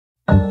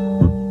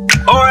Oh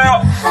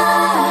yeah.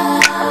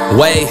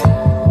 Wait.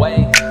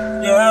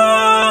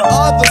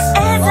 Yeah.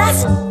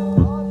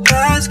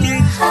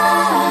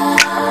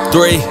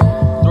 Three.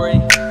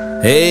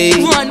 Hey.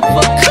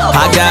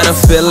 I got a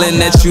feeling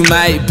that you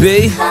might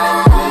be.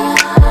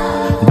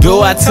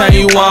 Do I turn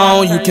you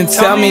on? You can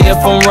tell me if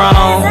I'm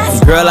wrong.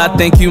 Girl, I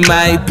think you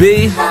might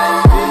be.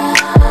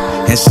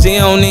 And she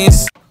don't need.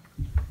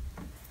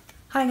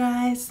 Hi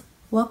guys,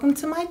 welcome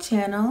to my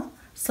channel.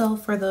 So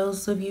for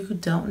those of you who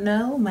don't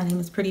know, my name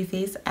is Pretty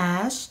Face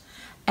Ash,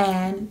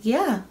 and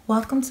yeah,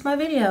 welcome to my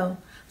video.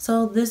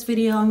 So this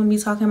video I'm going to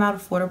be talking about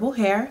affordable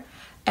hair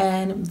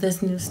and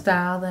this new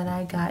style that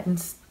I got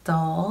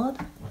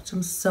installed, which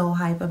I'm so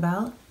hype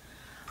about.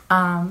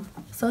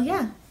 So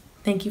yeah,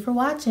 thank you for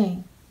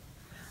watching.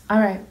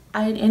 Alright,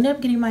 I ended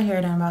up getting my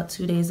hair done about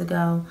 2 days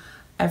ago.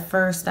 At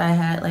first I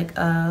had like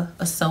a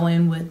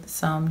sew-in with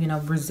some,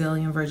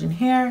 Brazilian virgin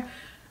hair.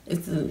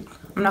 I'm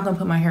not going to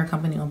put my hair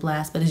company on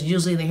blast, but it's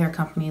usually the hair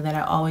company that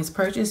I always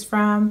purchase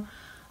from.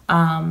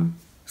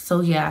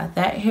 So yeah,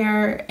 that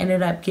hair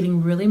ended up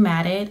getting really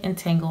matted and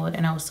tangled,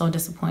 and I was so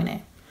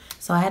disappointed.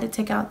 So I had to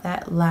take out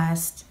that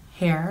last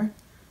hair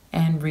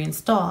and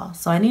reinstall.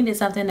 So I needed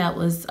something that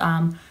was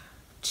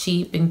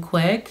cheap and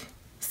quick.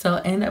 So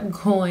I ended up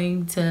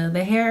going to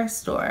the hair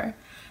store,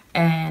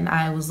 and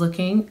I was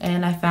looking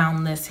and I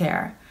found this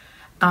hair.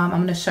 I'm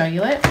going to show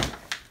you it.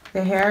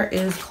 The hair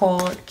is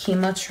called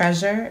Kima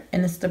Treasure,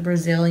 and it's the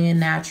Brazilian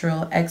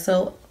Natural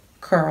Xoxo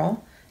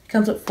Curl. It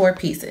comes with 4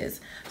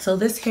 pieces. So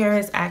this hair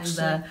is actually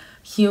the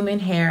human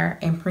hair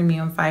and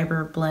premium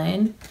fiber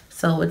blend.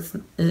 So it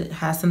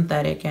has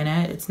synthetic in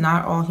it. It's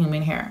not all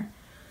human hair.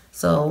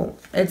 So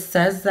it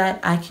says that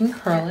I can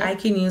curl it. I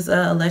can use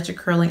an electric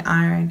curling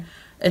iron.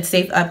 It's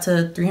safe up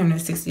to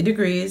 360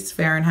 degrees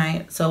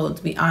Fahrenheit. So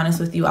to be honest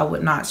with you, I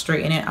would not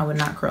straighten it. I would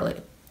not curl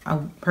it.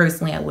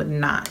 Personally, I would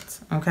not.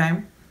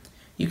 Okay.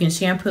 You can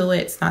shampoo it.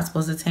 It's not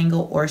supposed to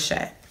tangle or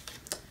shed.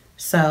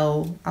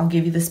 So I'll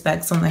give you the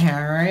specs on the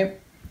hair, all right?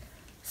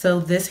 So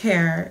this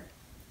hair,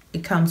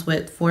 it comes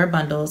with 4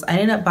 bundles. I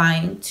ended up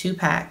buying 2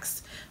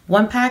 packs.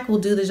 1 pack will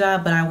do the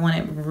job, but I want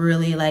it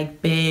really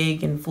like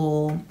big and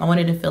full. I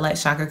wanted to feel like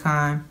Shaka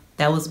Khan.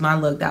 That was my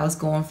look that I was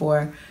going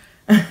for.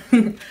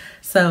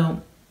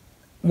 So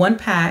 1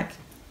 pack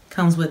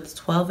comes with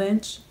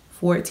 12-inch,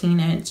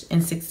 14-inch,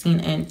 and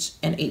 16-inch,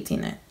 and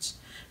 18-inch.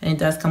 And it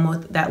does come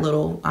with that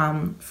little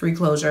free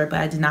closure,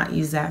 but I did not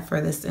use that for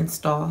this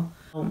install.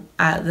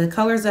 The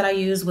colors that I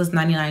used was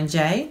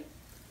 99J,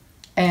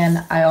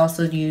 and I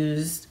also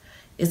used,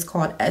 it's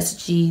called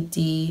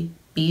SDBG,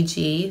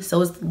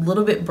 so it's a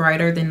little bit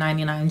brighter than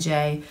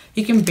 99J.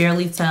 You can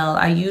barely tell.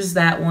 I used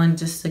that one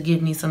just to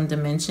give me some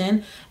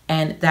dimension,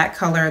 and that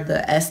color,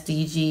 the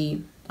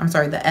SGDBG,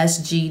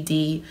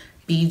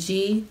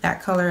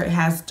 that color, it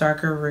has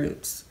darker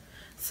roots.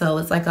 So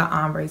it's like an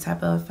ombre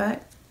type of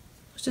effect,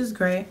 which is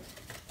great.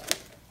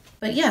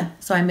 But yeah,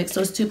 so I mixed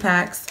those 2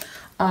 packs.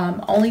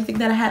 Only thing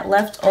that I had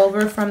left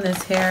over from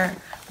this hair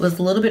was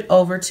a little bit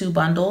over 2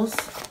 bundles.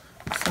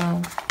 So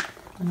I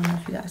don't know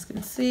if you guys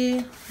can see.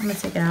 I'm gonna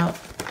take it out.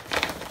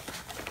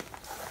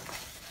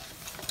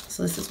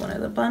 So this is one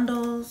of the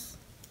bundles.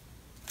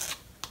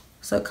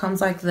 So it comes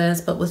like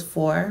this, but with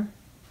 4.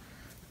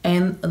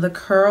 And the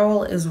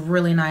curl is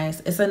really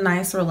nice. It's a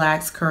nice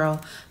relaxed curl.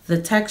 The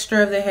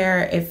texture of the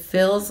hair, it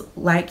feels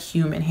like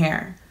human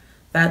hair.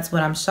 That's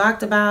what I'm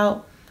shocked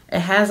about. It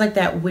has like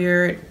that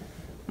weird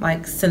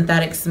like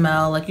synthetic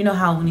smell. Like, you know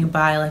how when you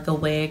buy like a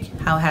wig,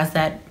 how it has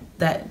that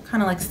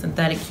kind of like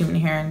synthetic human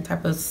hair and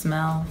type of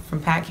smell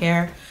from pack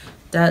hair.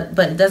 But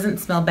it doesn't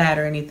smell bad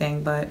or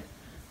anything. But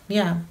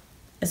yeah,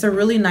 it's a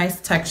really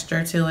nice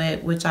texture to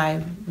it, which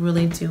I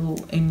really do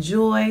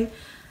enjoy.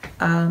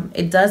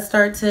 It does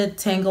start to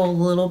tangle a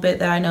little bit,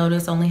 that I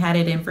noticed. Only had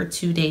it in for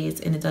 2 days,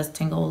 and it does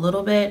tingle a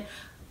little bit,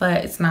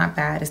 but it's not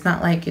bad. It's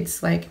not like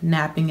it's like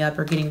napping up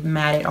or getting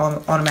matted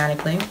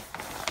automatically.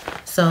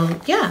 So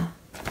yeah,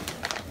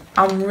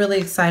 I'm really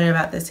excited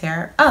about this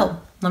hair.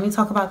 Oh, let me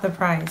talk about the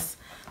price.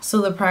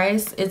 So the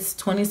price, it's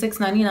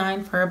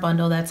 $26.99 per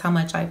bundle. That's how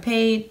much I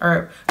paid,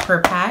 or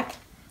per pack.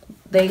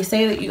 They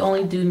say that you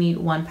only do need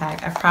 1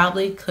 pack. I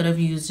probably could have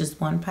used just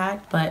 1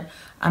 pack, but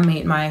I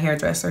made my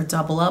hairdresser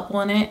double up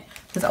on it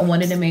because I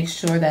wanted to make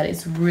sure that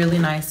it's really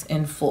nice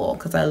and full,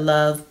 because I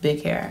love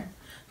big hair.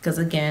 Because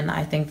again,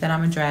 I think that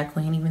I'm a drag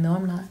queen, even though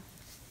I'm not.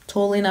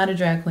 Totally not a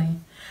drag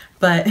queen.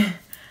 But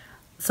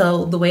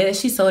so the way that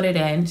she sewed it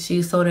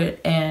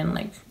in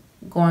like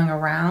going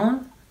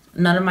around.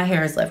 None of my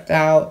hair is left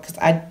out because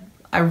I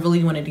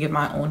really wanted to give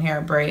my own hair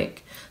a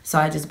break. So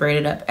I just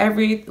braided up I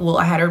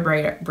had her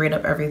braid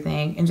up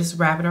everything and just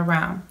wrap it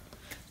around.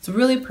 It's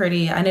really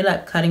pretty. We ended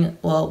up cutting a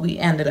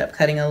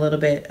little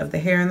bit of the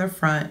hair in the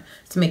front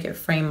to make it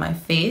frame my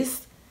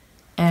face.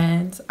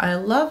 And I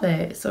love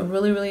it. It's a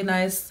really, really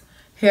nice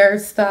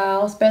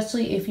hairstyle,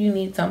 especially if you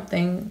need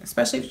something,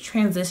 especially if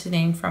you're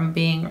transitioning from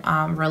being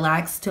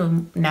relaxed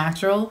to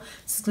natural.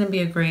 This is going to be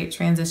a great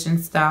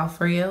transition style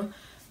for you.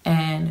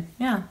 And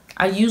yeah,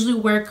 I usually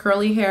wear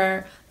curly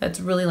hair that's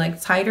really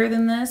like tighter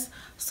than this.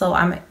 So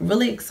I'm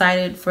really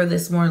excited for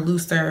this more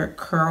looser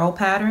curl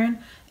pattern.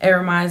 It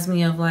reminds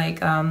me of like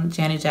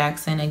Janet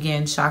Jackson,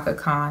 again, Chaka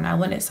Khan. I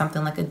wanted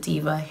something like a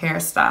diva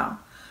hairstyle,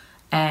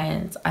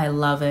 and I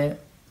love it.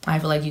 I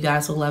feel like you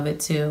guys will love it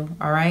too.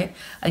 All right.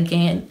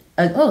 Again,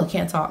 oh, I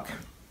can't talk.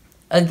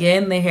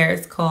 Again, the hair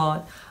is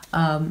called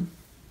Kima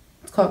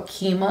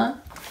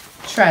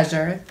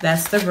Treasure.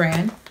 That's the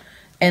brand.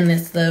 And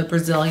it's the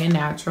Brazilian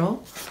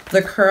Natural.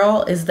 The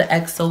curl is the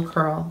Xoxo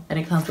curl, and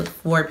it comes with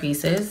 4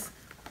 pieces.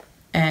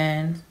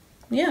 And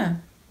yeah,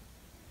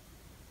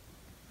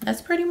 that's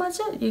pretty much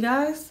it, you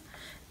guys.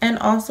 And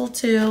also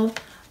too,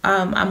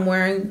 I'm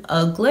wearing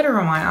a glitter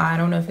on my eye. I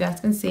don't know if you guys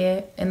can see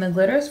it. And the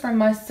glitter is from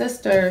my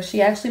sister.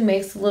 She actually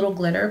makes little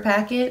glitter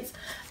packets.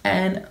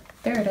 And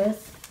there it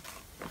is.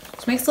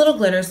 She makes little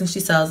glitters and she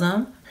sells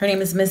them. Her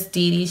name is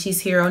MsDeety.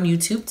 She's here on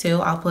YouTube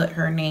too. I'll put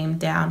her name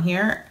down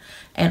here.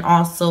 And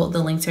also the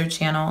link to her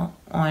channel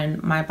on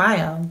my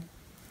bio.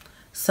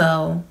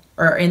 So,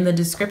 or in the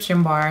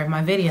description bar of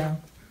my video.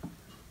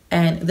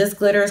 And this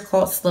glitter is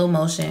called Slow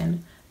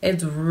Motion.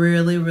 It's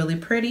really, really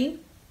pretty.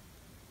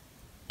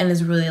 And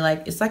it's really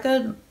like, it's like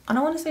a, I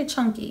don't want to say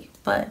chunky,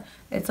 but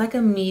it's like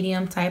a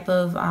medium type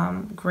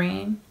of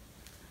green.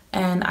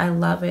 And I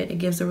love it. It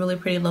gives a really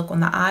pretty look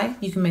on the eye.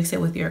 You can mix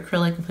it with your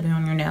acrylic and put it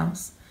on your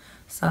nails.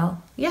 So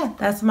yeah,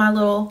 that's my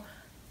little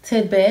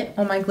tidbit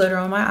on my glitter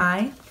on my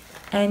eye.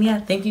 And yeah,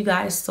 thank you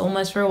guys so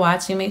much for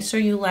watching. Make sure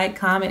you like,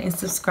 comment, and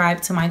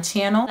subscribe to my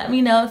channel. Let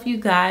me know if you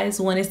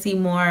guys want to see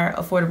more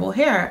affordable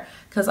hair,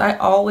 because I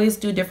always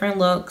do different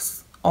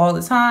looks all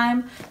the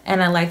time,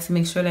 and I like to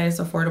make sure that it's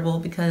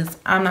affordable because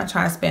I'm not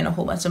trying to spend a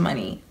whole bunch of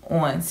money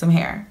on some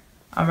hair.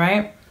 All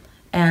right,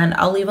 and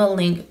I'll leave a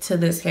link to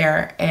this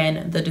hair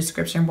in the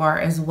description bar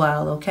as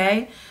well.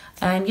 Okay,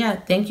 and yeah,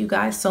 thank you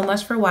guys so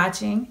much for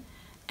watching,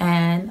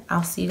 and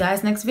I'll see you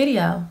guys next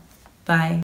video. Bye.